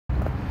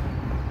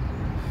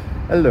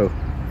Hello!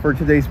 For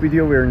today's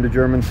video we're in the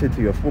German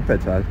city of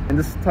Wuppertal. In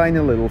this tiny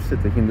little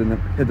city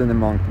hidden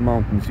among the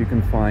mountains you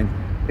can find,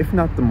 if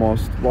not the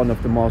most, one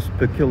of the most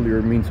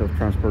peculiar means of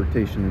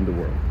transportation in the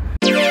world.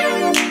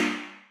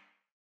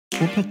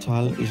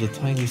 Wuppertal is a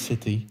tiny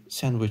city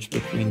sandwiched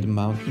between the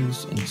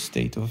mountains in the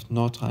state of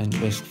North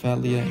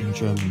Rhine-Westphalia in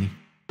Germany.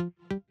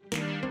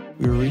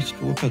 We reached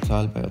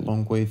Wuppertal by a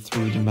long way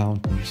through the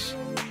mountains.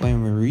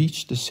 When we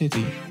reached the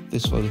city,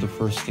 this was the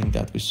first thing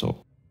that we saw.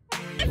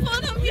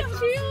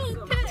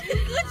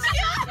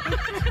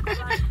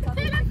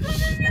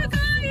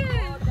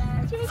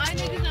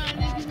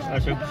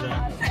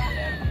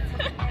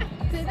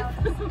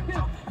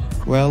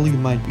 Well, you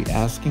might be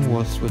asking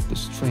what's with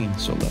this train,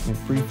 so let me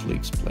briefly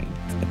explain.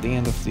 At the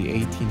end of the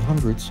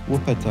 1800s,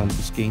 Wuppertal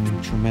was gaining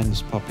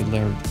tremendous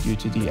popularity due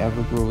to the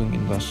ever-growing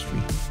industry.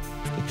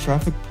 The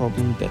traffic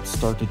problem that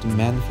started to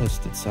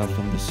manifest itself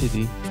in the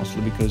city,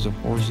 mostly because of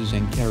horses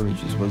and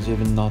carriages, was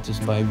even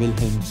noticed by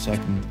Wilhelm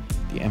II,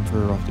 the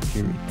emperor of the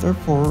period.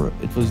 Therefore,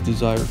 it was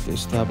desired to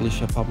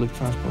establish a public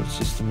transport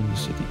system in the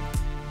city.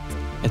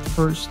 At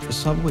first, a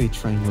subway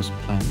train was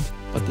planned,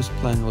 but this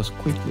plan was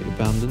quickly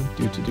abandoned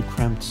due to the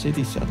cramped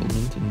city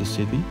settlement in the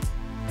city,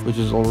 which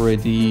is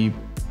already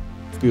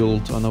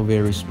built on a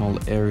very small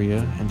area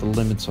and the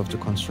limits of the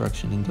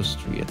construction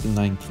industry at the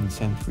 19th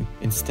century.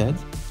 Instead,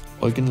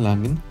 Eugen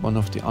Langen, one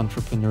of the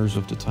entrepreneurs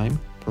of the time,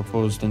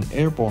 proposed an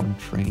airborne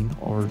train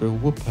over the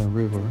Wupper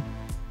River,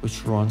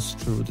 which runs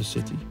through the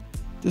city.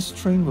 This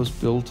train was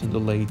built in the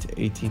late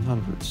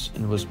 1800s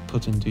and was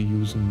put into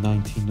use in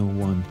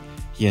 1901.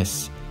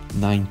 Yes,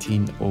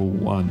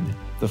 1901.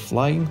 The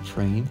flying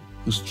train,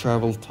 whose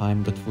travel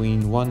time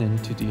between one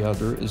end to the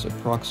other is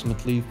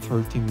approximately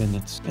 30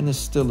 minutes and is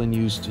still in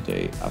use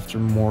today after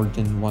more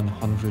than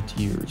 100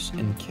 years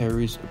and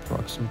carries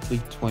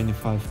approximately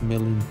 25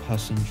 million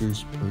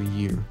passengers per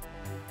year.